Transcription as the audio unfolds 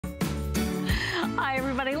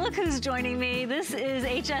everybody. Look who's joining me. This is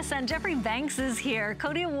HSN. Jeffrey Banks is here,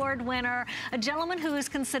 Cody Award winner, a gentleman who is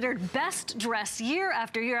considered best dressed year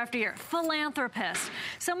after year after year, philanthropist.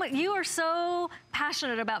 You are so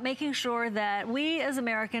passionate about making sure that we as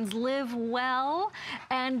Americans live well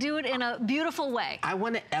and do it in a beautiful way. I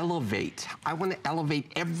want to elevate. I want to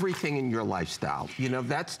elevate everything in your lifestyle. You know,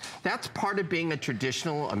 that's part of being a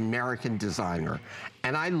traditional American designer.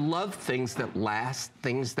 And I love things that last,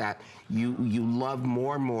 things that you love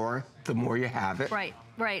more and more the more you have it. Right.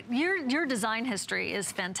 Right. Your design history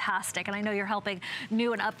is fantastic, and I know you're helping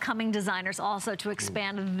new and upcoming designers also to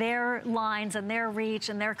expand their lines and their reach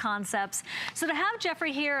and their concepts. So to have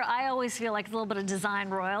Jeffrey here, I always feel like a little bit of design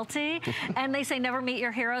royalty. And they say never meet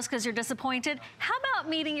your heroes because you're disappointed. How about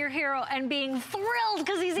meeting your hero and being thrilled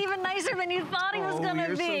because he's even nicer than you thought he was going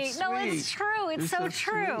to be? So no, it's true. It's so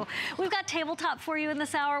true. We've got tabletop for you in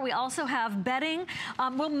this hour. We also have bedding.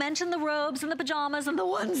 We'll mention the robes and the pajamas and the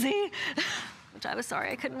onesie. Which I was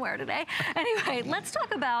sorry I couldn't wear today. Anyway, let's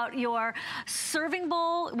talk about your serving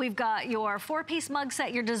bowl. We've got your 4-piece mug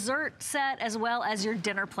set, your dessert set, as well as your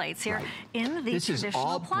dinner plates here in the traditional This is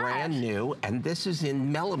all plaid. brand new, and this is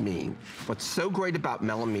in melamine. What's so great about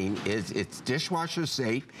melamine is it's dishwasher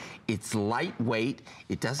safe, it's lightweight,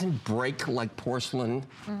 it doesn't break like porcelain,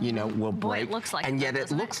 you know, will break. It looks like and yet it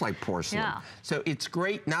looks like porcelain. Yeah. So it's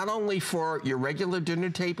great not only for your regular dinner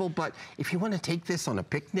table, but if you want to take this on a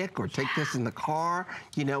picnic or take this in the car,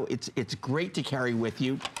 you know, it's great to carry with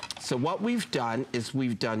you. So what we've done is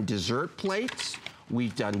we've done dessert plates,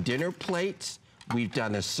 we've done dinner plates, we've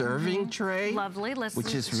done a serving tray. Lovely.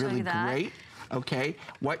 Which is really great. Okay,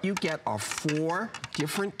 what you get are 4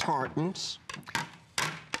 different tartans.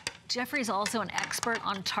 Jeffrey's also an expert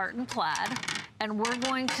on tartan plaid, and we're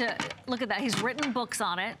going to, look at that, he's written books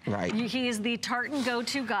on it. Right. He is the tartan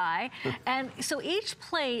go-to guy. And so each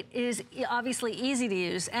plate is obviously easy to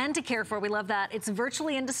use and to care for. We love that. It's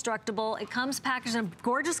virtually indestructible. It comes packaged in a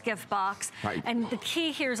gorgeous gift box. Right. And the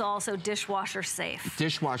key here is also dishwasher safe.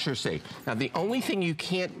 Dishwasher safe. Now, the only thing you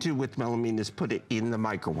can't do with melamine is put it in the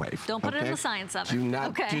microwave. Don't put it in the science oven. Do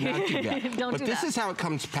not do that. Don't but do this that. is how it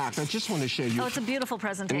comes packed. I just want to show you. Oh, it's a beautiful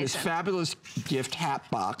presentation. In this fabulous gift hat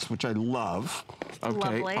box, which I love. Okay,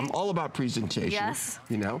 Lovely. I'm all about presentation. Yes.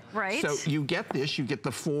 You know? Right. So you get this, you get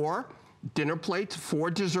the 4 dinner plates, 4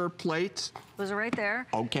 dessert plates. Those are right there.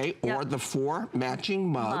 Okay, or the 4 matching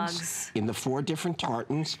mugs in the 4 different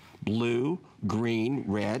tartans, blue, green,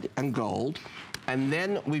 red, and gold. And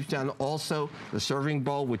then we've done also the serving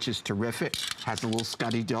bowl, which is terrific. Has a little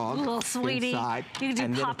Scotty dog a little sweetie. Inside. You can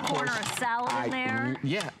and do then, popcorn or a salad in there.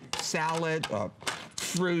 Yeah, salad,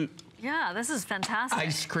 fruit. Yeah, this is fantastic.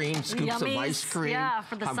 Ice cream, scoops Yummies. of ice cream. Yeah,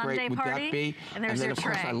 for the How Sunday great party. Would that be? And there's then, your of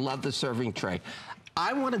course, tray. I love the serving tray.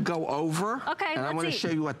 I want to go over, okay, and I want to show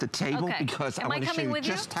you at the table because I want to show you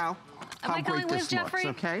just how great this looks,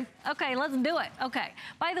 okay? Okay, let's do it. Okay.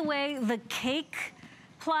 By the way, the cake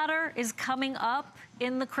platter is coming up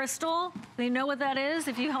in the crystal. You know what that is?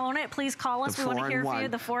 If you own it, please call us. We want to hear from you.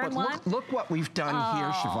 The 4-in-1. Look what we've done here,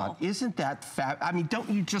 Siobhan. Isn't that fab? I mean, don't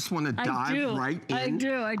you just want to dive right in? I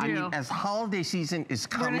do. I mean, as holiday season is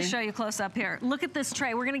coming. We're going to show you close up here. Look at this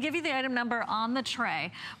tray. We're going to give you the item number on the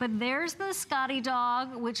tray. But there's the Scotty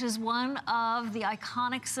dog, which is one of the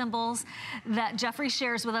iconic symbols that Jeffrey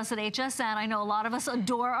shares with us at HSN. I know a lot of us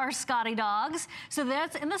adore our Scotty dogs. So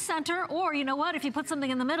that's in the center. Or, you know what? If you put something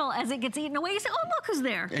in the middle, as it gets eaten away, you say, oh, look who's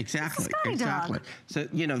there. Exactly. Dog. So,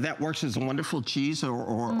 you know, that works as a wonderful cheese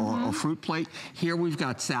or fruit plate. Here we've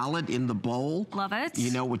got salad in the bowl. Love it.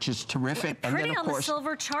 You know, which is terrific. Pretty and then, of on course, the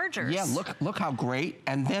silver chargers. Yeah, look how great.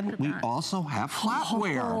 And then we also have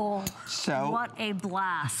flatware. Oh, so what a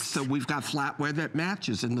blast. So we've got flatware that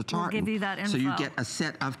matches in the tartan. We'll give you that info. So you get a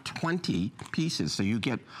set of 20 pieces. So you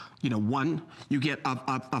get, you know, you get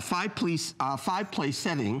a five-place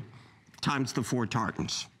setting times the 4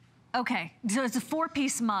 tartans. Okay, so it's a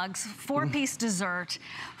 4-piece mugs, 4-piece dessert,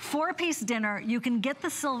 4-piece dinner. You can get the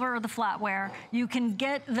silver or the flatware. You can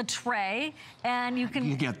get the tray, and you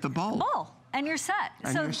can get the bowl. And you're set.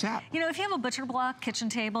 You're set. You know, if you have a butcher block kitchen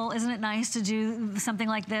table, isn't it nice to do something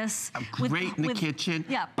like this? Great in the kitchen,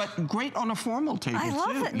 but great on a formal table too. I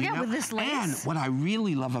love it, yeah, with this lace. And what I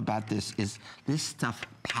really love about this is this stuff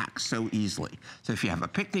packs so easily. So if you have a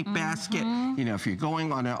picnic basket, you know, if you're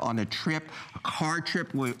going on a trip, a car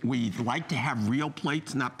trip, we like to have real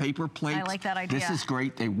plates, not paper plates. I like that idea. This is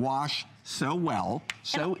great. They wash so well,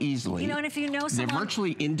 so easily. You know, and if you know someone... They're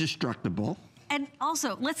virtually indestructible. And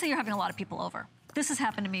also, let's say you're having a lot of people over. This has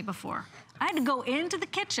happened to me before. I had to go into the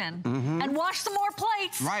kitchen and wash some more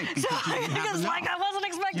plates. Right, because like I wasn't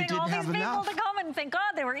expecting all these people to come, and thank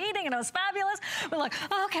God they were eating and it was fabulous. We're like,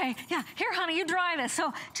 oh, okay, yeah, here honey, you dry this.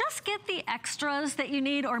 So just get the extras that you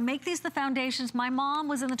need or make these the foundations. My mom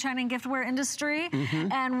was in the China and giftware industry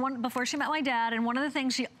and before she met my dad, and one of the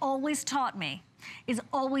things she always taught me is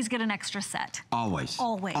always get an extra set. Always.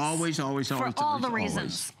 Always. Always, always, For always. all the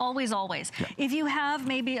reasons. Always, always. Yeah. If you have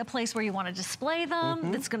maybe a place where you want to display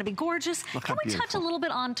them, that's going to be gorgeous. Can we touch a little bit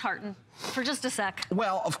on tartan for just a sec?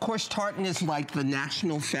 Well, of course, tartan is like the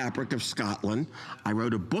national fabric of Scotland. I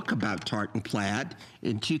wrote a book about tartan plaid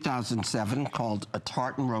in 2007 called A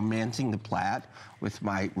Tartan Romancing the Plaid with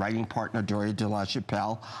my writing partner, Doria de la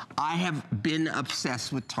Chapelle. I have been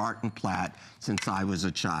obsessed with tartan plaid since I was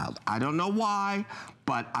a child. I don't know why,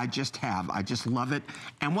 but I just have. I just love it.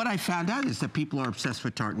 And what I found out is that people are obsessed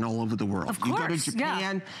with tartan all over the world. Of course, you go to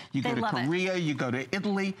Japan, you go to Korea, you go to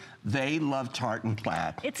Italy, they love tartan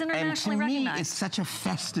plaid. It's internationally recognized. And to me, it's such a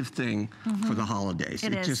festive thing for the holidays.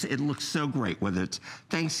 It looks so great, whether it's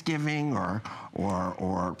Thanksgiving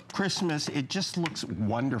or Christmas. It just looks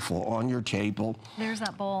wonderful on your table. There's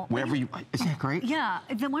that bowl. Wherever you, isn't that great? Yeah,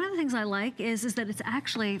 one of the things I like is that it's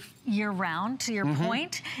actually year-round, to your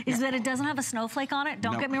point, is that it doesn't have a snowflake on it.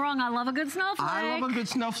 Don't get me wrong, I love a good snowflake. I love a good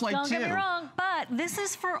snowflake, Don't get me wrong, but this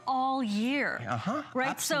is for all year, right?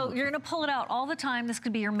 Absolutely. So you're gonna pull it out all the time. This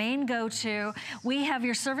could be your main go-to. We have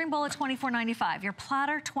your serving bowl at $24.95, your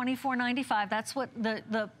platter $24.95. That's what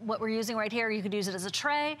what we're using right here. You could use it as a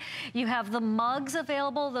tray. You have the mugs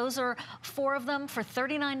available. Those are 4 of them for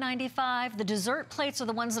 $39.95. The dessert plates are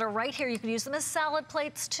the ones that are right here. You could use them as salad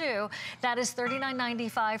plates too. That is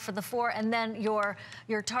 $39.95 for the 4, and then your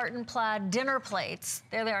tartan plaid dinner plates.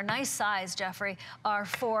 There they are, nice size, Jeffrey, are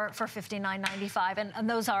for $59.95, and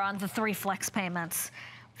those are on the 3 flex payments.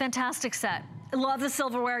 Fantastic set. Love the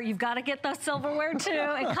silverware. You've got to get the silverware too.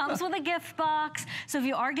 It comes with a gift box. So if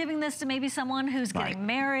you are giving this to maybe someone who's getting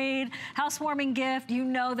married, housewarming gift, you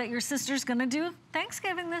know that your sister's going to do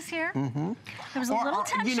Thanksgiving this year. There was a little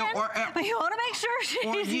tension, but you want to make sure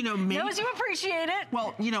she knows you appreciate it.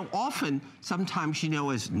 Well, often, sometimes,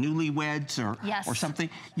 as newlyweds or something,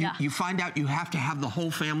 you find out you have to have the whole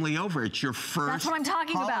family over. It's your first. That's what I'm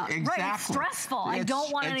talking about. Exactly. Right, it's stressful. I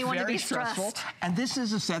don't want anyone to be stressed. And this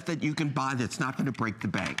is a set that you can buy that's not going to break the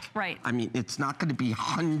bank. Right. I mean, it's not going to be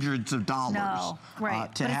hundreds of dollars. No,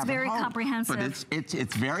 right. To but have it's very home. comprehensive. But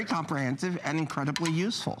it's very comprehensive and incredibly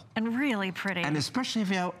useful. And really pretty. And especially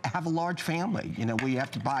if you have a large family, where you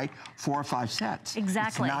have to buy 4 or 5 sets.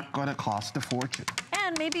 Exactly. It's not going to cost a fortune.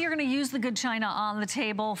 And maybe you're going to use the good china on the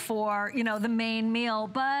table for, the main meal,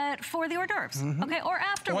 but for the hors d'oeuvres, okay, or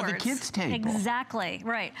afterwards. Or the kids' table. Exactly,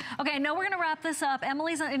 right. Okay, I know we're going to wrap this up.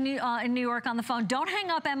 Emily's in New York on the phone. Don't hang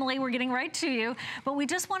up, Emily. We're getting right to you. But we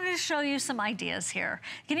just wanted to show you some ideas here.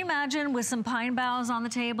 Can you imagine with some pine boughs on the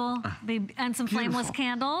table and some flameless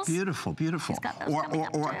candles? Beautiful, beautiful. He's got those coming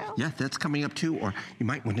up too. Yeah, that's coming up too. Or you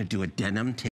might want to do a denim table.